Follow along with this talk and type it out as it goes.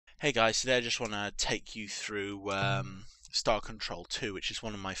Hey guys, today I just want to take you through Star Control 2, which is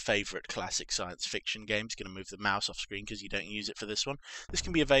one of my favourite classic science fiction games. Going to move the mouse off screen because you don't use it for this one. This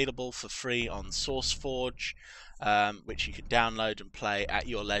can be available for free on SourceForge, which you can download and play at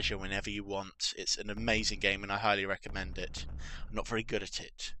your leisure whenever you want. It's an amazing game and I highly recommend it. I'm not very good at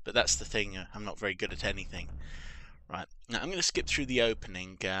it, but that's the thing, I'm not very good at anything. Right, now I'm going to skip through the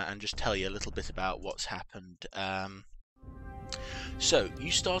opening and just tell you a little bit about what's happened. So, you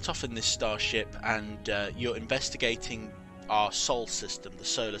start off in this starship and you're investigating our Sol system, the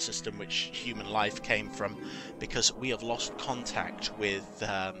solar system which human life came from, because we have lost contact with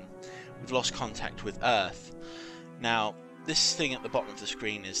Earth. Now, this thing at the bottom of the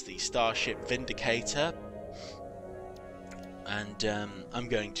screen is the starship Vindicator, and I'm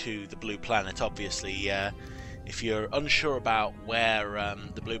going to the blue planet, obviously. If you're unsure about where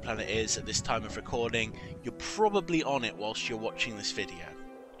the blue planet is at this time of recording, you're probably on it whilst you're watching this video.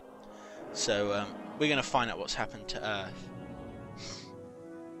 So we're going to find out what's happened to Earth.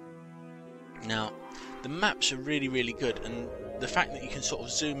 Now, the maps are really, really good, and the fact that you can sort of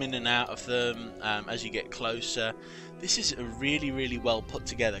zoom in and out of them as you get closer, this is a really, really well put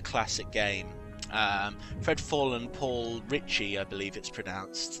together classic game. Fred Fall and Paul Ritchie, I believe it's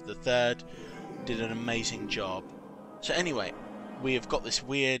pronounced, the third, did an amazing job. So anyway, we have got this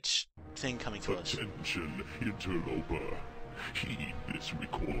weird thing coming to us. Attention, interloper. Heed this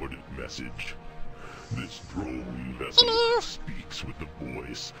recorded message. This drone vessel speaks with the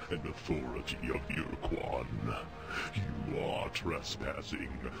voice and authority of Ur-Quan. You are trespassing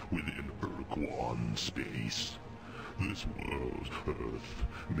within Ur-Quan space. This world, Earth,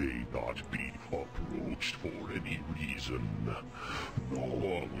 may not be approached for any reason, nor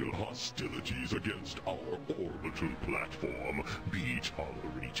will hostilities against our orbital platform be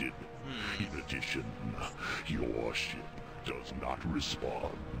tolerated. In addition, your ship does not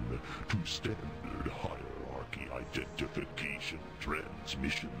respond to standard hierarchy identification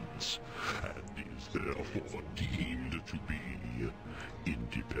transmissions, and is therefore deemed to be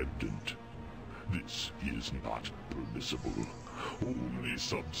independent. This is not permissible. Only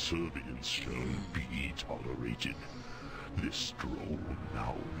subservience shall be tolerated. This drone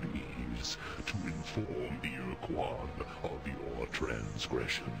now leaves to inform the Ur-Quan of your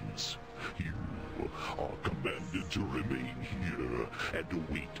transgressions. You are commanded to remain here and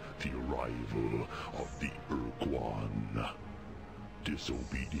await the arrival of the Ur-Quan.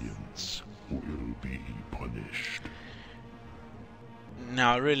 Disobedience will be punished.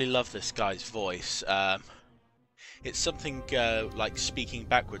 Now, I really love this guy's voice. It's something like speaking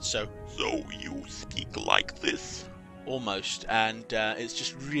backwards, so you speak like this? Almost, and it's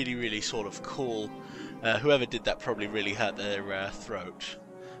just really, really sort of cool. Whoever did that probably really hurt their throat.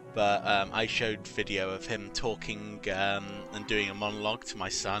 But I showed video of him talking and doing a monologue to my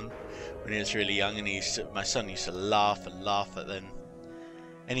son when he was really young, and my son used to laugh and laugh at them.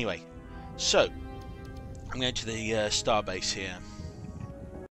 Anyway, so I'm going to the starbase here.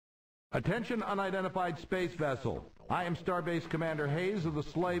 Attention, unidentified space vessel. I am Starbase Commander Hayes of the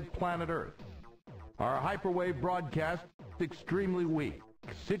slave planet Earth. Our hyperwave broadcast is extremely weak.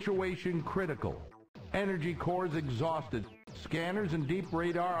 Situation critical. Energy cores exhausted. Scanners and deep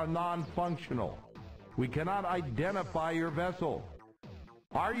radar are non-functional. We cannot identify your vessel.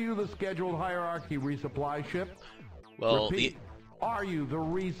 Are you the scheduled hierarchy resupply ship? Well, repeat, are you the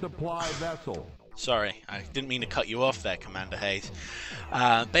resupply vessel? Sorry, I didn't mean to cut you off there, Commander Hayes.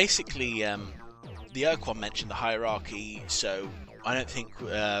 Basically, the Ur-Quan mentioned the hierarchy, so I don't think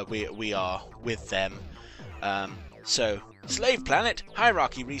we are with them. So, Slave Planet,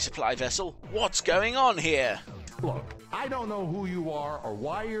 Hierarchy Resupply Vessel, what's going on here? Look, I don't know who you are or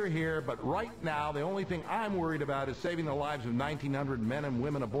why you're here, but right now the only thing I'm worried about is saving the lives of 1,900 men and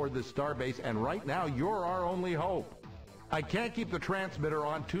women aboard this starbase, and right now you're our only hope. I can't keep the transmitter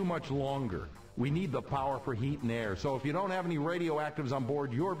on too much longer. We need the power for heat and air, so if you don't have any radioactives on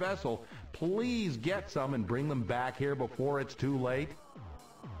board your vessel, please get some and bring them back here before it's too late.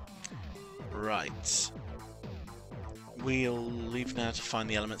 Right. We'll leave now to find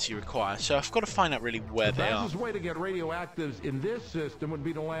the elements you require. So I've got to find out really where they are. The fastest way to get radioactives in this system would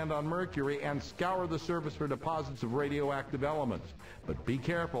be to land on Mercury and scour the surface for deposits of radioactive elements. But be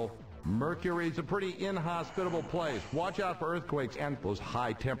careful. Mercury's a pretty inhospitable place. Watch out for earthquakes and those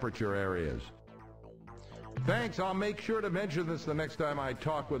high temperature areas. Thanks, I'll make sure to mention this the next time I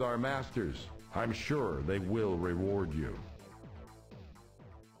talk with our masters. I'm sure they will reward you.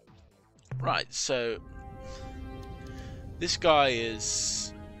 Right, so this guy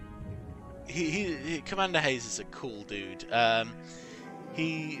is Commander Hayes is a cool dude.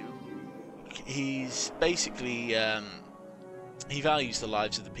 He's basically he values the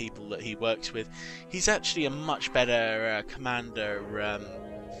lives of the people that he works with. He's actually a much better commander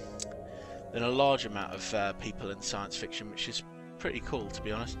than a large amount of people in science fiction, which is pretty cool, to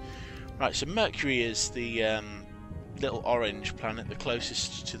be honest. Right, so Mercury is the little orange planet, the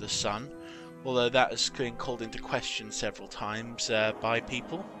closest to the Sun, although that has been called into question several times by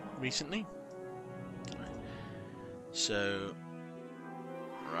people recently. So,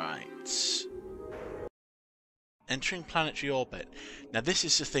 right. Entering planetary orbit. Now this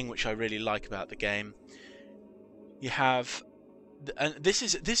is the thing which I really like about the game. You have, and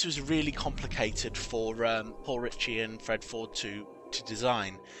this was really complicated for Paul Ritchie and Fred Ford to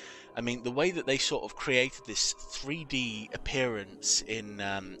design. I mean, the way that they sort of created this 3D appearance in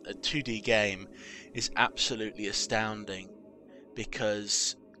a 2D game is absolutely astounding,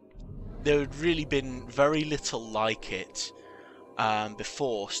 because there had really been very little like it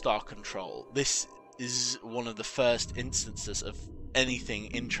before Star Control. This is one of the first instances of anything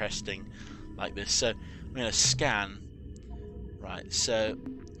interesting like this. So I'm going to scan. Right, so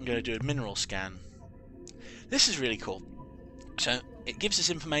I'm going to do a mineral scan. This is really cool. So it gives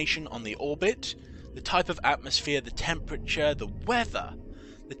us information on the orbit, the type of atmosphere, the temperature, the weather,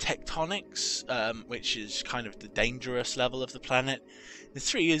 the tectonics, which is kind of the dangerous level of the planet. The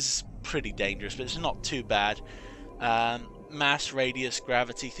 3 is pretty dangerous, but it's not too bad. Mass, radius,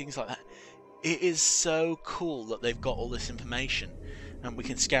 gravity, things like that. It is so cool that they've got all this information. And we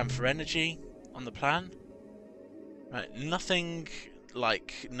can scan for energy on the plan. Right, nothing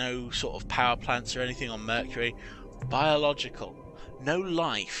like, no sort of power plants or anything on Mercury. Biological. No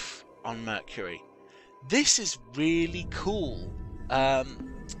life on Mercury. This is really cool. I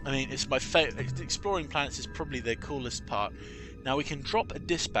mean, it's my favorite. Exploring planets is probably the coolest part. Now we can drop a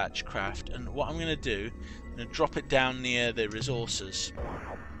dispatch craft, and what I'm going to do, I'm going to drop it down near the resources.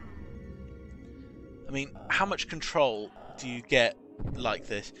 I mean, how much control do you get like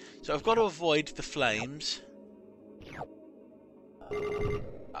this? So I've got to avoid the flames.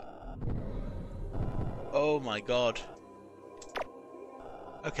 Oh my god.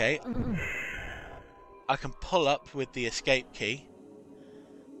 Okay. I can pull up with the escape key.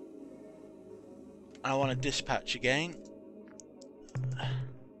 I want to dispatch again,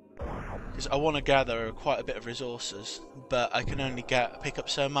 because I want to gather quite a bit of resources, but I can only pick up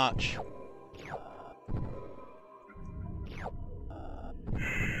so much.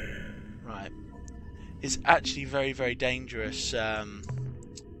 Right. It's actually very, very dangerous,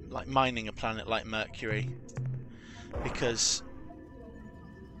 like mining a planet like Mercury, because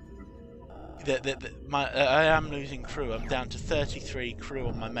I am losing crew. I'm down to 33 crew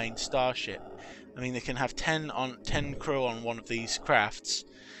on my main starship. I mean, they can have 10 crew on one of these crafts,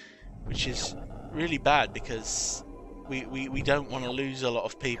 which is really bad, because we don't want to lose a lot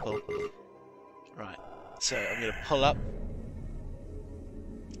of people. Right, so I'm going to pull up.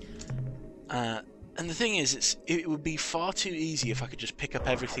 And the thing is, it would be far too easy if I could just pick up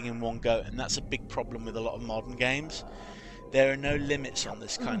everything in one go, and that's a big problem with a lot of modern games. There are no limits on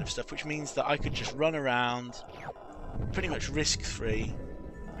this kind of stuff, which means that I could just run around, pretty much risk-free,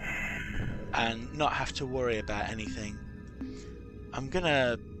 and not have to worry about anything. I'm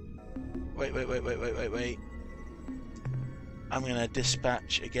gonna... Wait. I'm gonna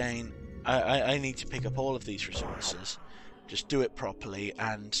dispatch again. I need to pick up all of these resources. Just do it properly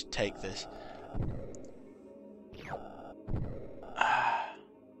and take this.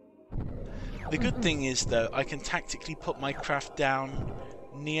 The good thing is, though, I can tactically put my craft down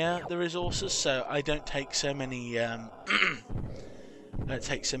near the resources, so I don't take so many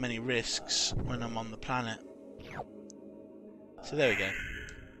risks when I'm on the planet. So there we go.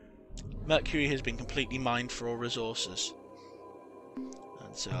 Mercury has been completely mined for all resources.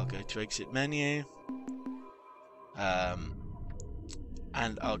 And so I'll go to exit menu.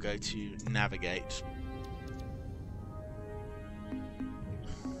 And I'll go to navigate.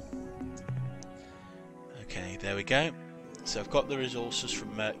 Okay, there we go. So I've got the resources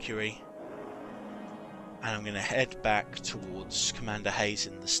from Mercury, and I'm going to head back towards Commander Hayes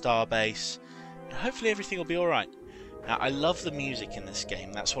in the starbase, and hopefully everything will be alright. Now, I love the music in this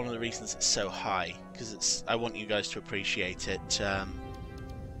game. That's one of the reasons it's so high, because I want you guys to appreciate it. Right.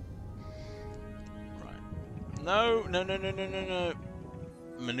 No.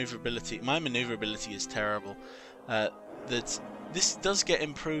 Maneuverability. My maneuverability is terrible. This does get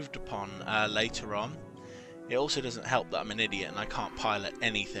improved upon later on. It also doesn't help that I'm an idiot and I can't pilot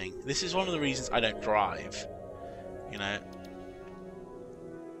anything. This is one of the reasons I don't drive. You know.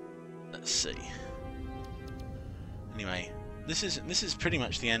 Let's see. Anyway, this is pretty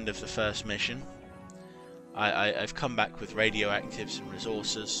much the end of the first mission. I've come back with radioactives and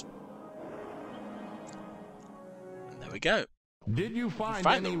resources. And there we go. Did you find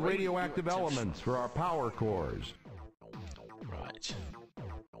any radioactive elements for our power cores? Right.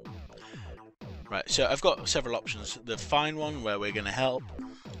 Right, so I've got several options. The fine one, where we're going to help.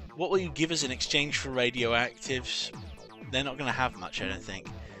 What will you give us in exchange for radioactives? They're not going to have much, I don't think.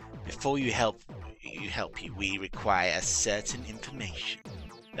 Before you help you, we require certain information.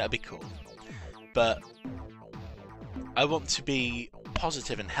 That'd be cool. But I want to be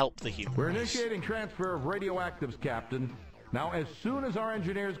positive and help the humans. We're initiating transfer of radioactives, Captain. Now, as soon as our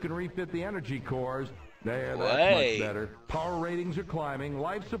engineers can refit the energy cores, that's much better. Power ratings are climbing.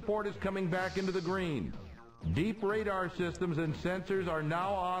 Life support is coming back into the green. Deep radar systems and sensors are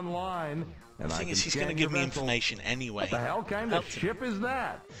now online. And the thing is, he's going to give me information anyway. What the hell kind of ship is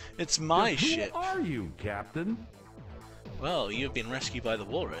that? It's my ship. Who are you, Captain? Well, you've been rescued by the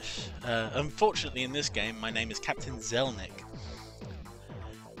Walrus. Unfortunately, in this game, my name is Captain Zelnick.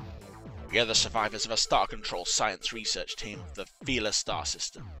 We are the survivors of a Star Control science research team of the Feeler star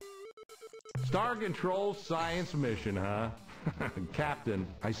system. Star Control science mission, huh? Captain,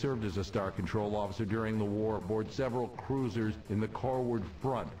 I served as a Star Control officer during the war aboard several cruisers in the Corward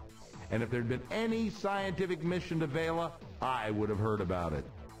Front. And if there'd been any scientific mission to Vela, I would have heard about it.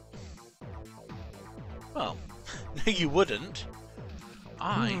 Well, no you wouldn't.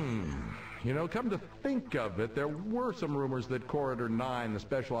 You know, come to think of it, there were some rumors that Corridor 9, the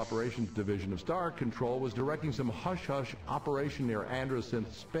Special Operations Division of Star Control, was directing some hush-hush operation near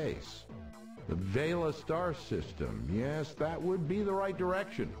Androsynth Space. The Vela star system, yes, that would be the right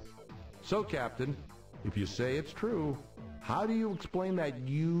direction. So, Captain, if you say it's true, how do you explain that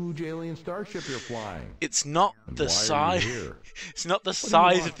huge alien starship you're flying? It's not the size. It's not the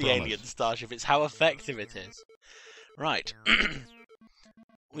size of the alien starship. It's how effective it is. Right.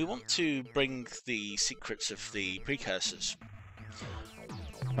 We want to bring the secrets of the precursors.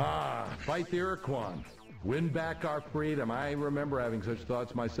 Fight the Ur-Quan. Win back our freedom. I remember having such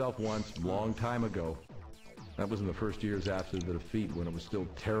thoughts myself once, a long time ago. That was in the first years after the defeat, when it was still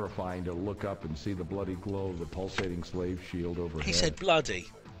terrifying to look up and see the bloody glow of the pulsating slave shield overhead. He said bloody.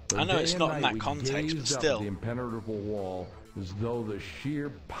 I know it's not in that context, but still. The impenetrable wall, as though the sheer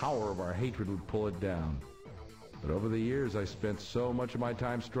power of our hatred would pull it down. But over the years, I spent so much of my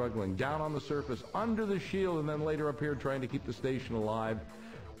time struggling, down on the surface, under the shield, and then later up here trying to keep the station alive,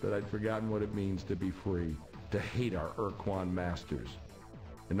 that I'd forgotten what it means to be free, to hate our Ur-Quan Masters.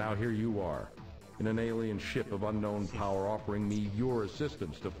 And now here you are, in an alien ship of unknown power, offering me your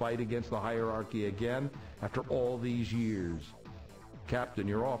assistance to fight against the hierarchy again after all these years. Captain,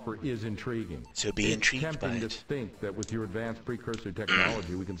 your offer is intriguing. So be intrigued by it. It's tempting to think that with your advanced precursor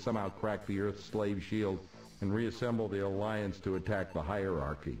technology, we can somehow crack the Earth's slave shield and reassemble the Alliance to attack the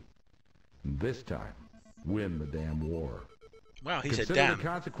hierarchy. And this time, win the damn war. Wow, he said damn. damn. The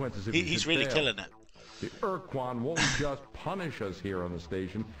consequences if He's really killing it. The Ur-Quan won't just punish us here on the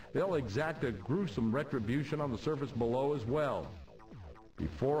station. They'll exact a gruesome retribution on the surface below as well.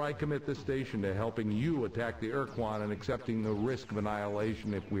 Before I commit this station to helping you attack the Ur-Quan and accepting the risk of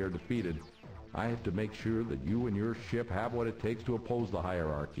annihilation if we are defeated, I have to make sure that you and your ship have what it takes to oppose the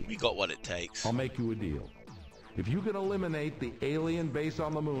hierarchy. We got what it takes. I'll make you a deal. If you can eliminate the alien base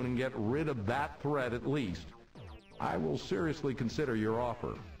on the moon and get rid of that threat at least, I will seriously consider your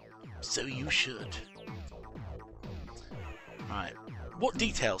offer. So you should. Right. What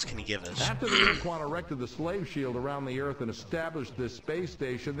details can you give us? After the Ur-Quan erected the slave shield around the Earth and established this space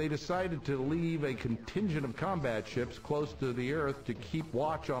station, they decided to leave a contingent of combat ships close to the Earth to keep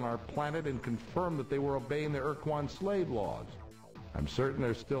watch on our planet and confirm that they were obeying the Ur-Quan slave laws. I'm certain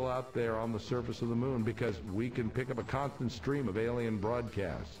they're still out there on the surface of the moon because we can pick up a constant stream of alien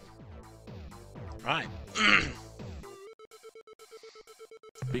broadcasts. Right.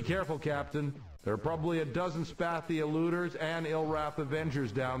 Be careful, Captain. There are probably a dozen Spathi eluders and Ilrath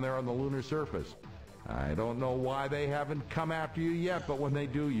Avengers down there on the lunar surface. I don't know why they haven't come after you yet, but when they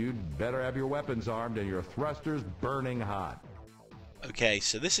do, you'd better have your weapons armed and your thrusters burning hot. Okay,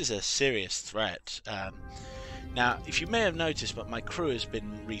 so this is a serious threat. Now, if you may have noticed, but my crew has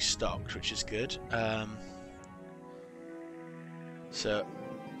been restocked, which is good. So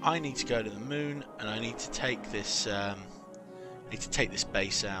I need to go to the moon, and I need to take this.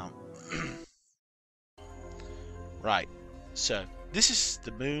 Base out. Right. So this is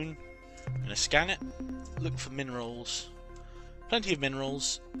the moon. I'm going to scan it. Look for minerals. Plenty of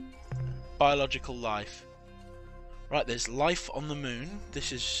minerals. Biological life. Right. There's life on the moon.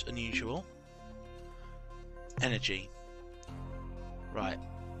 This is unusual. Energy. Right.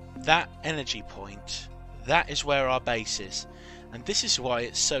 That energy point. That is where our base is. And this is why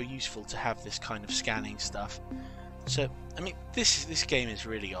it's so useful to have this kind of scanning stuff. So, I mean, this game is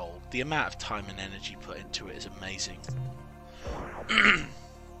really old. The amount of time and energy put into it is amazing.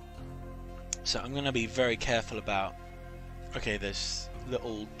 So I'm going to be very careful about... Okay, there's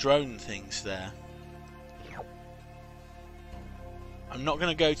little drone things there. I'm not going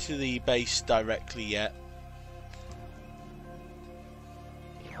to go to the base directly yet.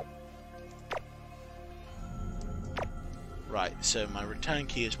 Right, so my return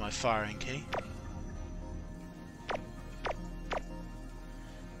key is my firing key.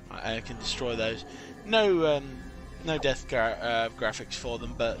 Right, I can destroy those. No death graphics for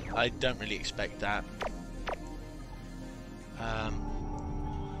them, but I don't really expect that.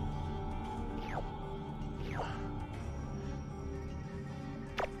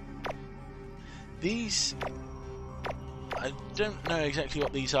 These, I don't know exactly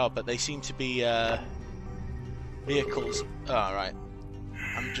what these are, but they seem to be vehicles. Oh, right.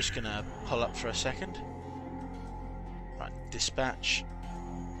 I'm just gonna pull up for a second. Right, dispatch.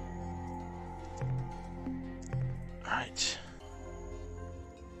 Right.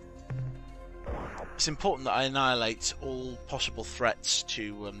 It's important that I annihilate all possible threats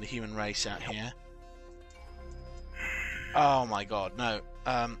to the human race out here. Oh my god, no.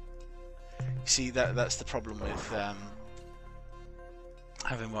 See, that's the problem with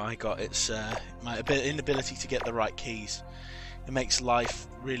having what I got. It's my inability to get the right keys. It makes life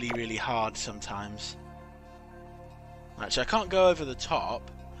really, really hard sometimes. Actually, I can't go over the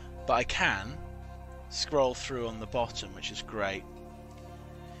top, but I can scroll through on the bottom, which is great.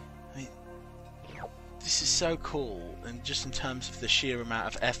 I mean, this is so cool, and just in terms of the sheer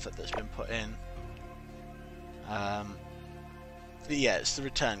amount of effort that's been put in. But yeah, it's the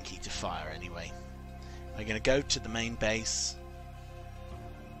return key to fire anyway. I'm going to go to the main base.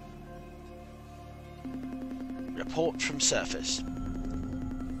 Report from surface.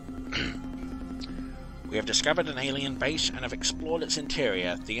 We have discovered an alien base and have explored its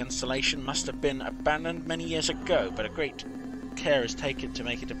interior. The installation must have been abandoned many years ago, but a great care is taken to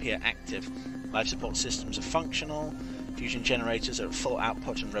make it appear active. Life support systems are functional, fusion generators are at full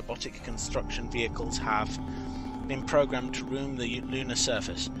output, and robotic construction vehicles have been programmed to roam the lunar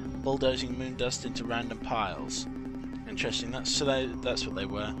surface, bulldozing moon dust into random piles. Interesting, that's what they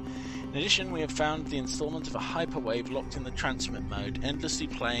were. In addition, we have found the installment of a hyperwave locked in the transmit mode, endlessly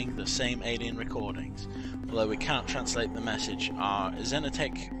playing the same alien recordings. Although we cannot translate the message, our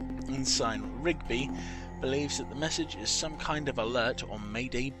Xenotech ensign Rigby believes that the message is some kind of alert or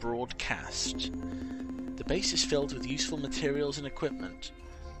Mayday broadcast. The base is filled with useful materials and equipment.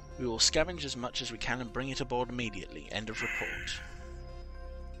 We will scavenge as much as we can and bring it aboard immediately. End of report.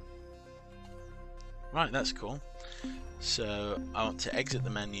 Right, that's cool. So I want to exit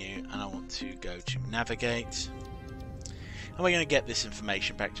the menu and I want to go to navigate. And we're going to get this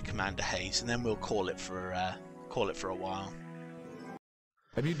information back to Commander Hayes, and then we'll call it for a while.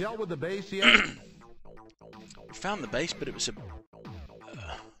 Have you dealt with the base yet? We found the base, but it was a...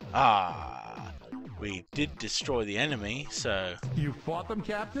 we did destroy the enemy, so... You fought them,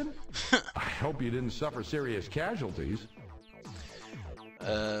 Captain? I hope you didn't suffer serious casualties.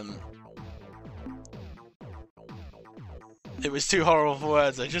 It was too horrible for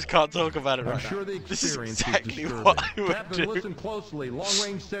words. I just can't talk about it right now. I'm sure the experience is exactly disturbing. what I would Captain, do. listen closely.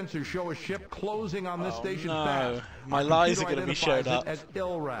 Long-range sensors show a ship closing on this station no. fast. My Our lies computer are going to be identifies showed up. it as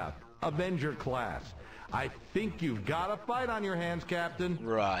Ur-Quan, Avenger class. I think you've got a fight on your hands, Captain.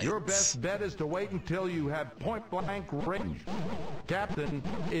 Right. Your best bet is to wait until you have point-blank range. Captain,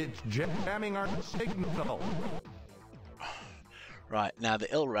 it's jamming our signal. Right, now the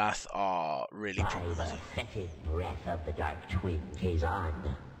Ilrath are really By problematic. the fetid breath of the Dark Twin Kazan,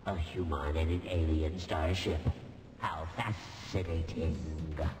 a human and an alien starship. How fascinating.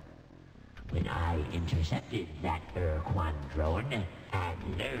 When I intercepted that Ur-Quan drone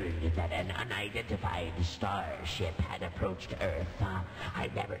and learned that an unidentified starship had approached Earth, I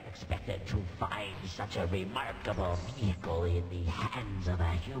never expected to find such a remarkable vehicle in the hands of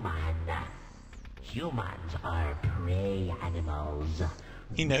a human. Humans are prey animals.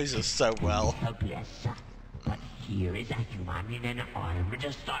 He knows us so well. Helpless. But here is a human in an armored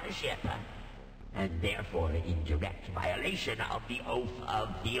starship. And therefore in direct violation of the oath of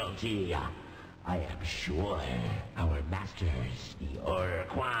fealty. I am sure our masters, the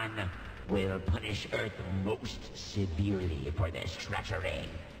Ur-Quan, will punish Earth most severely for this treachery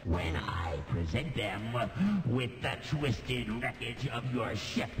when I present them with the twisted wreckage of your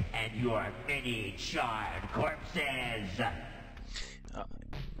ship and your many charred corpses.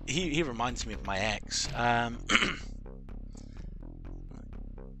 He reminds me of my ex.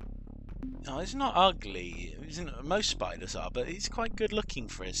 No, he's not ugly. Most spiders are, but he's quite good looking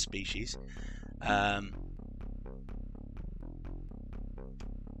for his species. I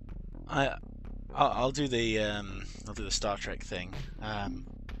I'll do the Star Trek thing.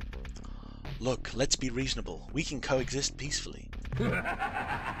 Look, let's be reasonable. We can coexist peacefully.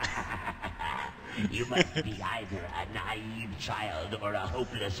 You must be either a naive child or a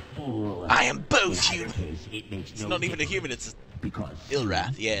hopeless fool. I am both In human. either case, it makes It's no not even a difference, human, it's because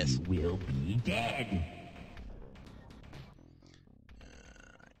Ilrath, yes. you will be dead.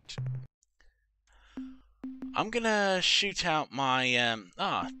 I'm gonna shoot out my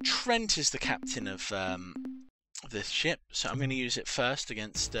Trent is the captain of this ship, so I'm gonna use it first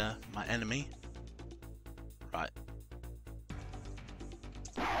against my enemy. Right.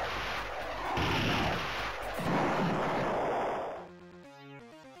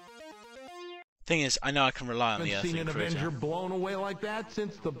 Thing is, I know I can rely on the Haven't seen Earthling an cruiser. Avenger blown away like that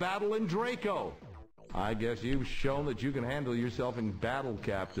since the battle in Draco. I guess you've shown that you can handle yourself in battle,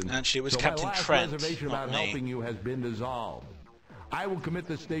 Captain. Actually, it was so Captain my last Trent, reservation not about me. helping you has been dissolved. I will commit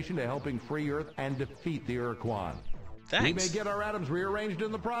the station to helping free Earth and defeat the Ur-Quan. We may Thanks. get our atoms rearranged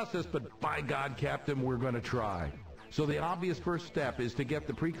in the process, but by God, Captain, we're going to try. So the obvious first step is to get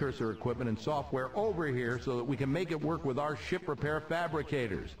the precursor equipment and software over here so that we can make it work with our ship repair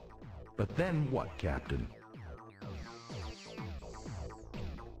fabricators. But then what, Captain?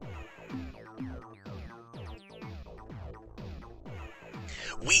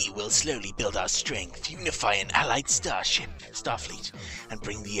 We will slowly build our strength, unify an allied starfleet, and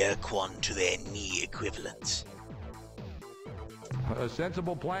bring the Ur-Quan to their knee equivalents. A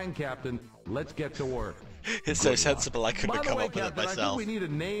sensible plan, Captain. Let's get to work. It's so sensible I couldn't By the come way, up with it Captain, I think myself. we need a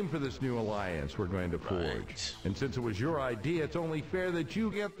name for this new alliance we're going to forge. Right. And since it was your idea, it's only fair that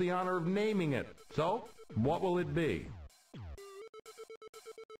you get the honor of naming it. So, what will it be?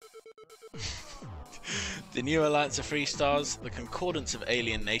 The new Alliance of Free Stars, the Concordance of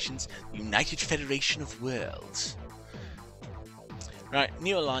Alien Nations, the United Federation of Worlds. Right,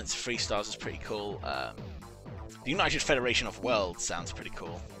 New Alliance of Free Stars is pretty cool. The United Federation of Worlds sounds pretty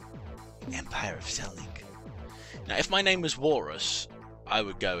cool. Empire of Selnik. Now, if my name was Walrus, I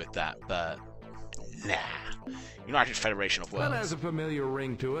would go with that, but nah. United Federation of Worlds. That has a familiar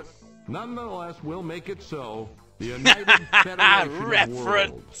ring to it. Nonetheless, we'll make it so. The United Federation of Reference.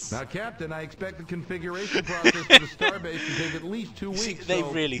 Worlds. Now, Captain, I expect the configuration process for the starbase to take at least 2 weeks. See, they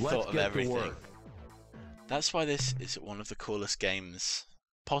so really let's thought of get to everything. work. That's why this is one of the coolest games,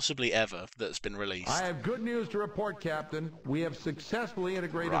 possibly ever, that's been released. I have good news to report, Captain. We have successfully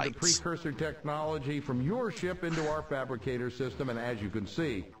integrated Right. the precursor technology from your ship into our fabricator system, and as you can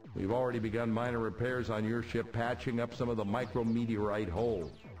see, we've already begun minor repairs on your ship, patching up some of the micrometeorite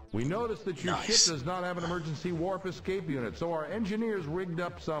holes. We noticed that your Nice. ship does not have an emergency warp escape unit, so our engineers rigged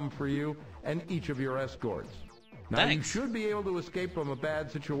up some for you and each of your escorts. Now, Thanks. you should be able to escape from a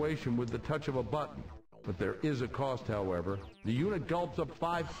bad situation with the touch of a button. But there is a cost, however. The unit gulps up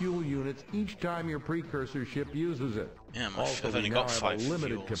 5 fuel units each time your precursor ship uses it. Yeah, Also, I've we only now got have 5 a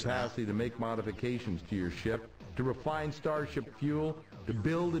limited fuels now. capacity to make modifications to your ship, to refine starship fuel, to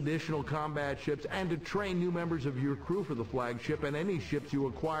build additional combat ships, and to train new members of your crew for the flagship and any ships you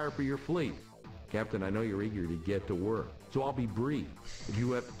acquire for your fleet. Captain, I know you're eager to get to work, so I'll be brief. If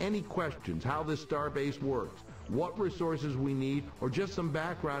you have any questions how this starbase works, what resources we need, or just some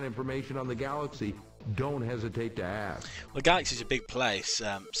background information on the galaxy, don't hesitate to ask. Well, the galaxy's a big place,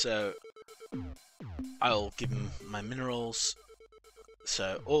 so I'll give him my minerals,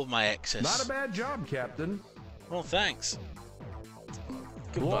 so all of my excess... Not a bad job, Captain. Well, thanks.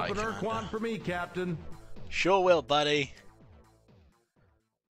 Blow Goodbye, up an Ur-Quan Commander. for me, Captain. Sure will, buddy.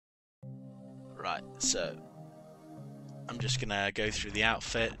 Right, so I'm just gonna go through the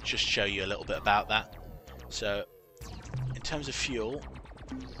outfit, just show you a little bit about that. So, in terms of fuel,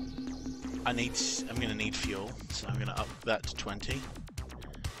 I'm gonna need fuel, so I'm gonna up that to 20.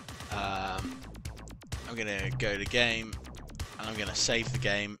 I'm gonna go to game, and I'm gonna save the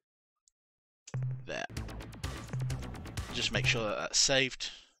game. There. Just make sure that that's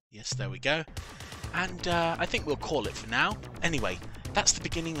saved. Yes, there we go. And I think we'll call it for now. Anyway, that's the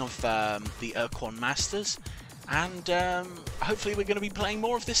beginning of the Ur-Quan Masters, and hopefully we're going to be playing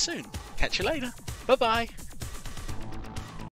more of this soon. Catch you later. Bye-bye.